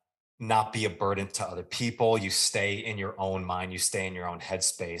to not be a burden to other people. You stay in your own mind, you stay in your own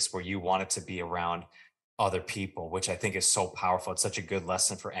headspace where you want it to be around other people, which I think is so powerful. It's such a good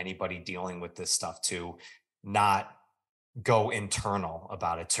lesson for anybody dealing with this stuff, to not go internal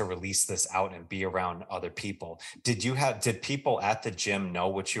about it, to release this out and be around other people. Did people at the gym know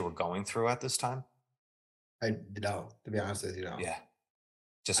what you were going through at this time? I don't, to be honest with you, know. Yeah.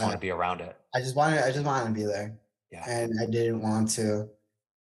 Just want to be around it. I just wanted to be there. Yeah. And I didn't want to,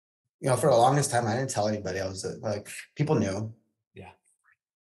 for the longest time, I didn't tell anybody. I was like, people knew. Yeah.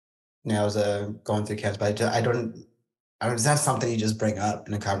 I was going through cancer, but it's not something you just bring up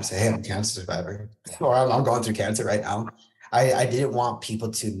in a conversation. Hey, I'm a cancer survivor, or I'm going through cancer right now. I didn't want people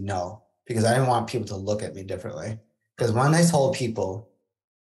to know, because I didn't want people to look at me differently. Because when I told people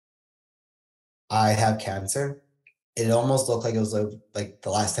I have cancer, it almost looked like it was like the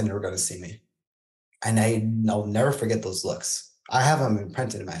last time they were going to see me. And I'll never forget those looks. I have them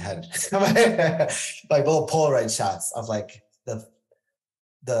imprinted in my head. Like little Polaroid shots of like the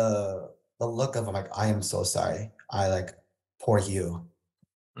look of, I'm like, I am so sorry. I like, poor you.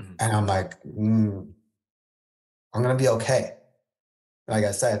 Mm-hmm. And I'm like, I'm going to be okay. Like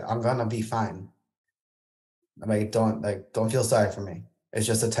I said, I'm going to be fine. I'm like, don't feel sorry for me. It's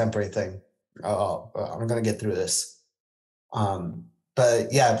just a temporary thing. I'm going to get through this.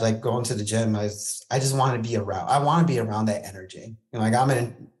 But yeah, like going to the gym, I just want to be around. I want to be around that energy. Like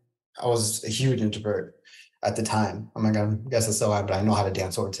I was a huge introvert at the time. I'm like, I guess I still am, but I know how to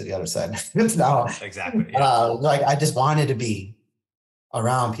dance over to the other side. It's now exactly. Yeah. Like I just wanted to be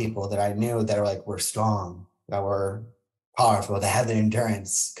around people that I knew that were strong, that were powerful, that had the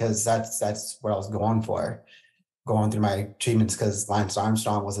endurance, because that's what I was going through my treatments. Because Lance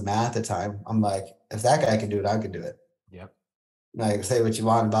Armstrong was a man at the time. I'm like, if that guy can do it, I can do it. Yep. Like, say what you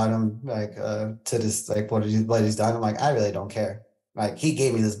want about him, like to this, like what he's done. I'm like, I really don't care. Like, he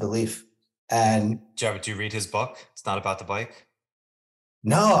gave me this belief. And do you read his book? It's Not About the Bike.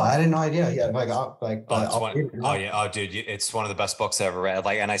 No, I had no idea. Yeah, dude, it's one of the best books I ever read.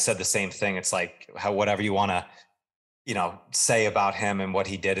 Like, and I said the same thing. It's like, whatever you want to, say about him and what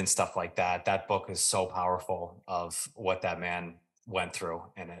he did and stuff like that. That book is so powerful of what that man went through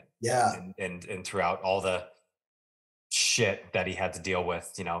in it. Yeah. And throughout all the shit that he had to deal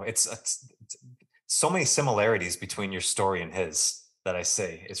with, it's so many similarities between your story and his that I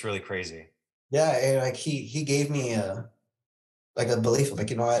see. It's really crazy. Yeah. And like he gave me a belief of like,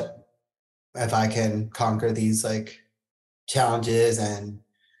 you know what, if I can conquer these like challenges and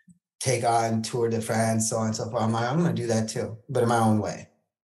take on Tour de France, so on and so forth, I'm going to do that too, but in my own way.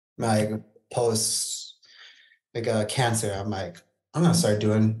 Like post cancer, I'm like, I'm going to start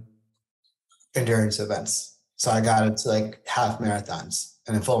doing endurance events. So I got into like half marathons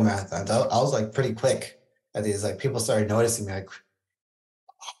and then full marathons. I was like pretty quick at these. Like people started noticing me, like,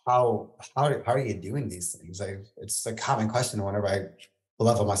 how are you doing these things? Like it's a common question whenever I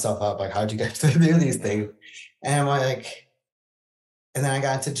level myself up. Like, how did you get to do these things? And I'm like, and then I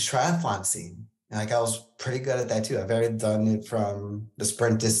got into the triathlon scene. And like I was pretty good at that too. I've already done it from the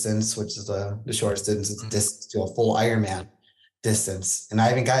sprint distance, which is the shortest distance, to a full Ironman distance. And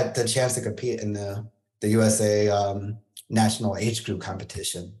I even got the chance to compete in the USA national age group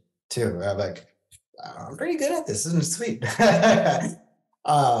competition too. I'm like, I'm pretty good at this. This is sweet.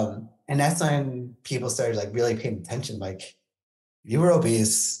 And that's when people started like really paying attention. Like, you were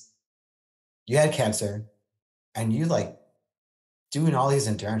obese, you had cancer, and you like doing all these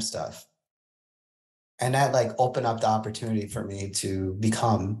endurance stuff. And that like opened up the opportunity for me to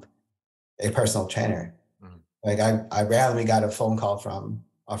become a personal trainer. Mm-hmm. Like I randomly got a phone call from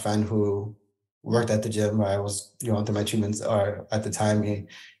a friend who worked at the gym where I was, through my treatments, or at the time, he's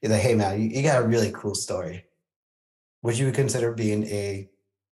like, hey man, you got a really cool story. Would you consider being a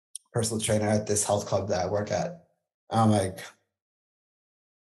personal trainer at this health club that I work at? I'm like,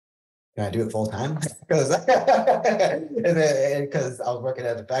 can I do it full time? Because because I was working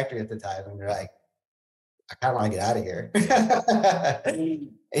at the factory at the time, and they're like, I kind of want to get out of here.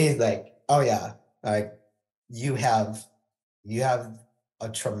 He's like, oh yeah, like you have you have a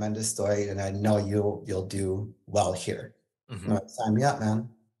tremendous story, and I know you'll do well here. I'm like, sign me up, man.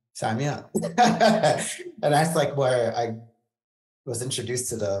 Sign me up. And that's like where I was introduced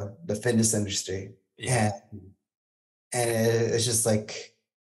to the fitness industry. Yeah. And it's just like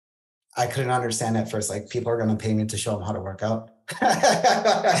I couldn't understand at first. Like people are gonna pay me to show them how to work out.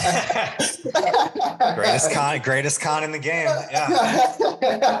 Greatest con in the game.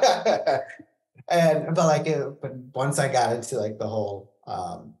 Yeah. But once I got into like the whole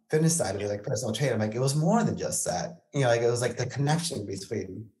fitness side of it, like personal training, like it was more than just that. Like it was like the connection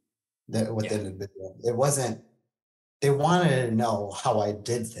between the individual. It wasn't. They wanted to know how I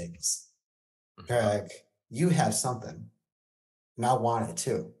did things. They're like, you have something, and I want it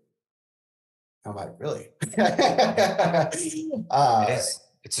too. I'm like, really? It is.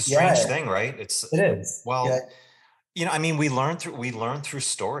 It's a strange thing, right? It is. Well, I mean, we learn through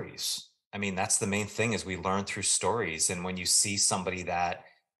stories. I mean, that's the main thing, is we learn through stories. And when you see somebody that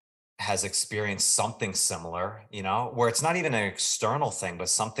has experienced something similar, where it's not even an external thing, but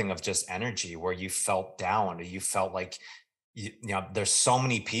something of just energy, where you felt down, or you felt like, there's so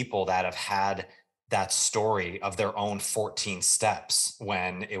many people that have had that story of their own 14 steps,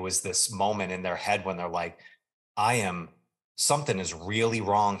 when it was this moment in their head when they're like, something is really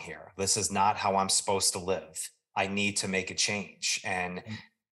wrong here. This is not how I'm supposed to live. I need to make a change. And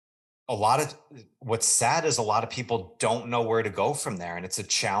what's sad is a lot of people don't know where to go from there. And it's a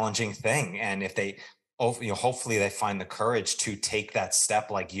challenging thing. And if they, hopefully they find the courage to take that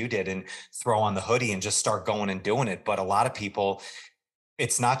step like you did and throw on the hoodie and just start going and doing it. But a lot of people,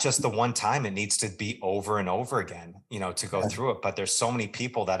 it's not just the one time, it needs to be over and over again, to go through it. But there's so many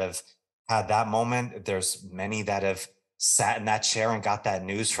people that have had that moment. There's many that have sat in that chair and got that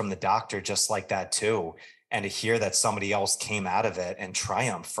news from the doctor just like that too. And to hear that somebody else came out of it and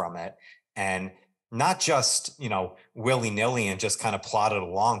triumphed from it, and not just, willy-nilly and just kind of plodded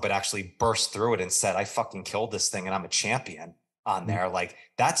along, but actually burst through it and said, I fucking killed this thing and I'm a champion on there. Like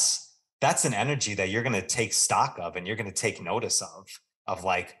that's an energy that you're going to take stock of, and you're going to take notice of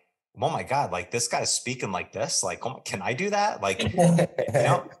like, oh my God, like this guy's speaking like this, like, oh, can I do that? Like,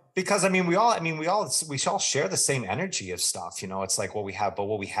 because I mean, we all share the same energy of stuff, it's like what we have, but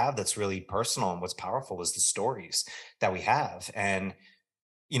what we have that's really personal and what's powerful is the stories that we have. And,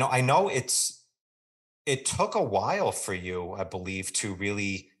 I know it took a while for you, I believe, to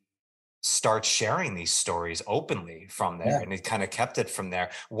really start sharing these stories openly from there. And it kind of kept it from there.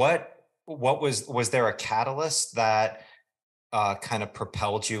 What was there a catalyst that kind of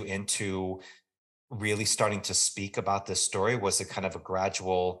propelled you into really starting to speak about this story? Was it kind of a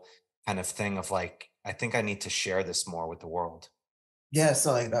gradual kind of thing of like, I think I need to share this more with the world? Yeah,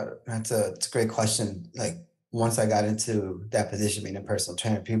 so like it's a great question. Like once I got into that position, being a personal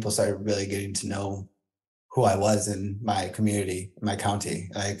trainer, people started really getting to know who I was in my community, my county.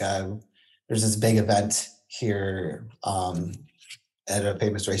 Like there's this big event here at a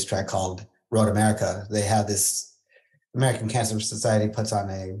famous racetrack called Road America. They have this American Cancer Society puts on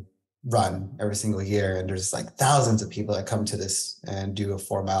a run every single year, and there's like thousands of people that come to this and do a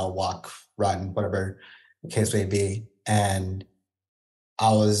 4-mile walk, run, whatever the case may be. And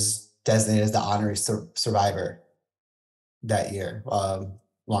I was designated as the honorary survivor that year,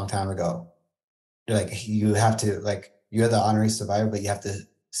 long time ago. They're like, you have to, like, you're the honorary survivor, but you have to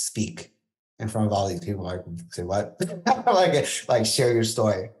speak in front of all these people. Like, say what? like share your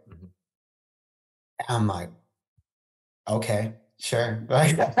story. I'm like, okay, sure.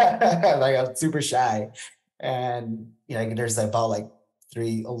 Like I'm super shy. And there's about like a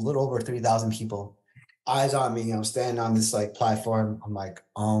little over 3,000 people, eyes on me. I'm standing on this like platform. I'm like,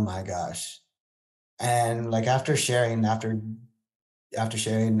 oh my gosh. And like after sharing and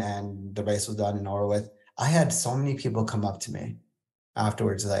the race was done and over with, I had so many people come up to me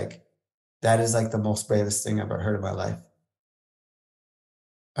afterwards, like, that is like the most bravest thing I've ever heard in my life.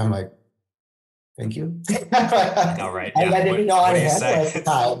 I'm like, thank you. All right. Yeah. I didn't know how to handle it at the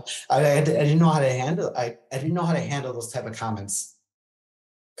time. I didn't know how to handle. I didn't know how to handle those type of comments,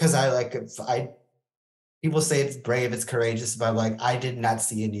 because people say it's brave, it's courageous, but like I did not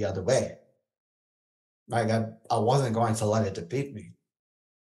see any other way. Like I wasn't going to let it defeat me,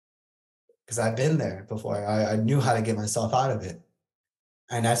 because I've been there before. I knew how to get myself out of it.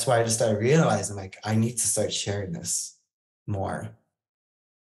 And that's why I just started realizing like I need to start sharing this more.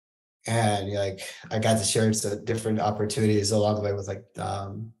 And like I got to share some different opportunities along the way with like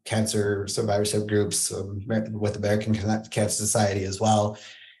cancer survivorship groups with American Cancer Society as well.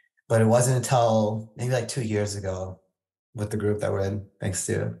 But it wasn't until maybe like 2 years ago with the group that we're in, thanks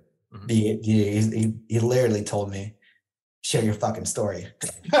to he literally told me, share your fucking story.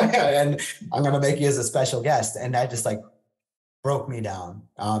 And I'm gonna make you as a special guest. And that just like broke me down.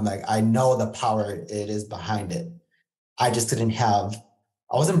 Like I know the power it is behind it. I just didn't have,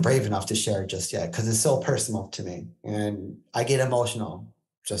 I wasn't brave enough to share it just yet because it's so personal to me. And I get emotional,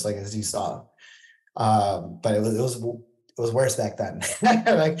 just like as you saw. But it was worse back then. Like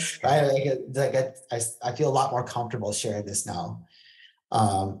I feel a lot more comfortable sharing this now.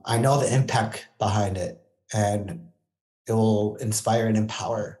 I know the impact behind it, and it will inspire and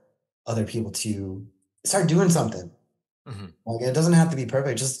empower other people to start doing something. Like it doesn't have to be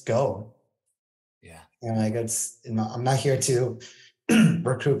perfect, just go. Yeah. And like I'm not here to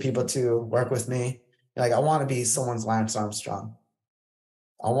recruit people to work with me. Like I want to be someone's Lance Armstrong.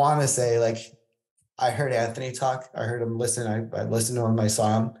 I want to say like I heard Anthony talk. I heard him listen. I listened to him. I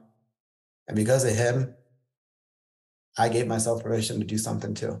saw him, and because of him, I gave myself permission to do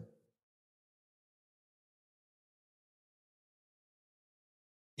something too.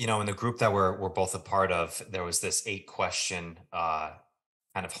 You know, in the group that we're both a part of, there was this 8-question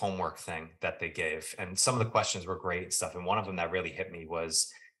kind of homework thing that they gave, and some of the questions were great and stuff. And one of them that really hit me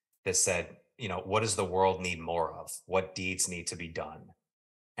was that said, you know, what does the world need more of? What deeds need to be done?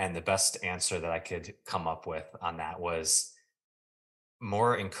 And the best answer that I could come up with on that was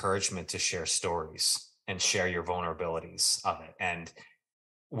more encouragement to share stories and share your vulnerabilities of it. And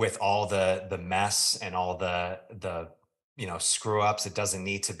with all the mess and all the screw ups, it doesn't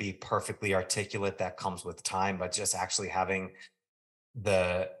need to be perfectly articulate. That comes with time, but just actually having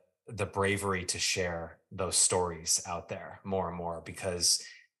the the bravery to share those stories out there more and more, because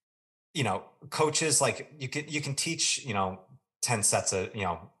coaches, like, you can teach 10 sets of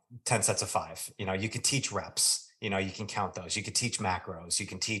 10 sets of 5. You can teach reps, you can count those, you can teach macros, you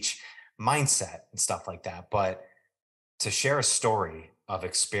can teach mindset and stuff like that. But to share a story of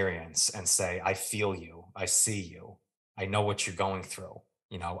experience and say, I feel you, I see you, I know what you're going through,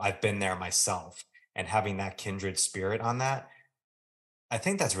 I've been there myself, and having that kindred spirit on that, I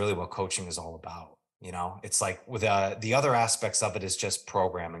think that's really what coaching is all about. It's like with the other aspects of it is just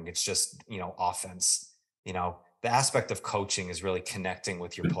programming. It's just, offense. The aspect of coaching is really connecting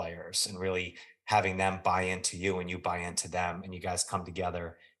with your players and really having them buy into you and you buy into them, and you guys come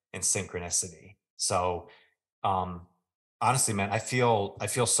together in synchronicity. So, um, honestly, man, I feel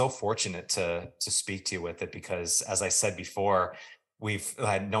so fortunate to speak to you with it, because as I said before, we've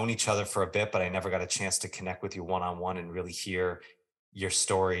had known each other for a bit, but I never got a chance to connect with you one on one and really hear your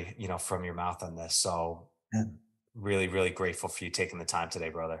story, from your mouth on this. So Yeah. really, really grateful for you taking the time today,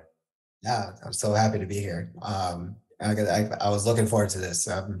 brother. Yeah, I'm so happy to be here. I was looking forward to this.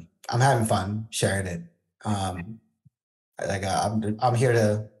 I'm having fun sharing it. Um, I'm here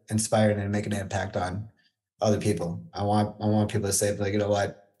to inspire and make an impact on other people. I want people to say like, you know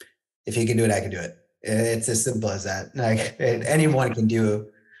what, if he can do it, I can do it. It's as simple as that. Like anyone can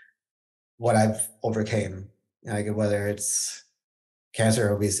do what I've overcame. Like whether it's cancer,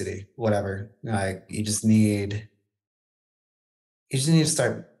 obesity, whatever. Like you just need to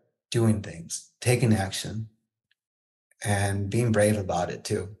start doing things, taking action, and being brave about it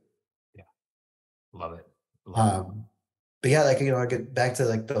too. Yeah. Love it. Love it. Um, but yeah, like I get back to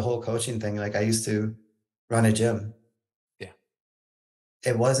like the whole coaching thing. Like I used to run a gym. Yeah.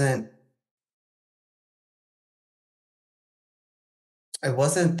 It wasn't it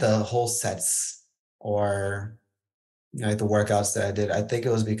wasn't the whole sets or like the workouts that I did. I think it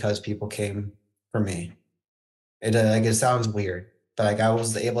was because people came for me. It sounds weird, but like I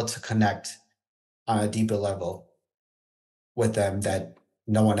was able to connect on a deeper level with them that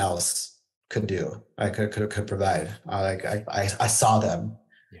no one else could do. I could provide. Like I saw them.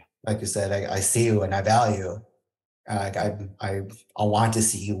 Yeah. Like you said, I see you and I value. Like I want to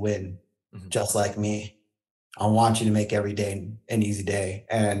see you win, Mhm. just like me. I want you to make every day an easy day.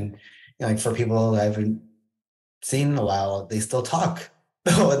 And like for people I haven't seen in a while, they still talk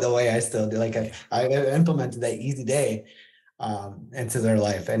the way I still do. Like Yeah. I implemented that easy day into their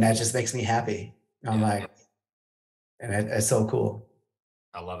life, and that just makes me happy. I'm Yeah. like, and it's so cool.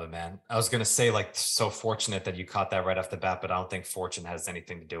 I love it, man. I was gonna say, like, so fortunate that you caught that right off the bat, but I don't think fortune has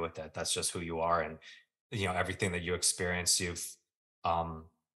anything to do with that. That's just who you are, and everything that you experience, um,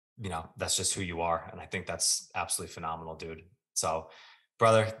 that's just who you are, and I think that's absolutely phenomenal, dude. So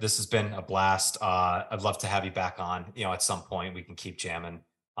Brother, this has been a blast. I'd love to have you back on, at some point we can keep jamming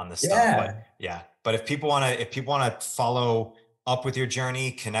on this stuff, but yeah. But if people want to follow up with your journey,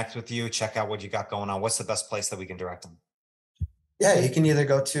 connect with you, check out what you got going on, what's the best place that we can direct them? Yeah, you can either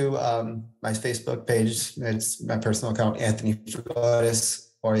go to my Facebook page. It's my personal account, Anthony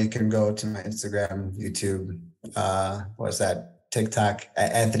Flores, or you can go to my Instagram, YouTube, what's that? TikTok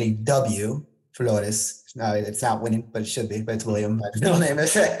at Anthony W. Flores. No, it's not winning, but it should be. But it's William. My middle name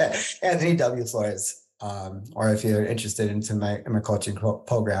is Anthony W. Flores. Or if you're interested into my coaching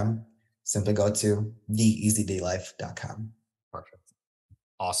program, simply go to theeasydaylife.com. Perfect.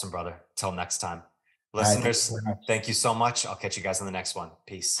 Awesome, brother. Till next time. Listeners, thank you so much. I'll catch you guys on the next one.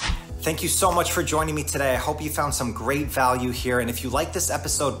 Peace. Thank you so much for joining me today. I hope you found some great value here. And if you like this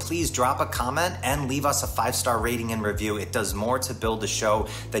episode, please drop a comment and leave us a 5-star rating and review. It does more to build the show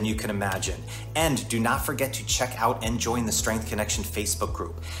than you can imagine. And do not forget to check out and join the Strength Connection Facebook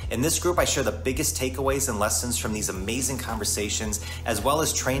group. In this group, I share the biggest takeaways and lessons from these amazing conversations, as well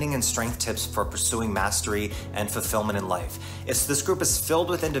as training and strength tips for pursuing mastery and fulfillment in life. This group is filled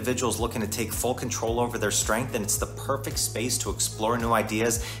with individuals looking to take full control over their strength, and it's the perfect space to explore new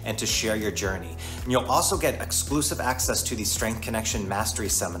ideas and to share your journey. And you'll also get exclusive access to these Strength Connection Mastery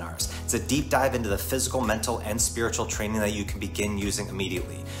seminars. It's a deep dive into the physical, mental, and spiritual training that you can begin using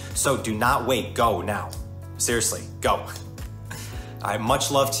immediately. So do not wait, go now. Seriously, go. All right, much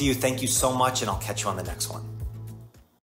love to you. Thank you so much, and I'll catch you on the next one.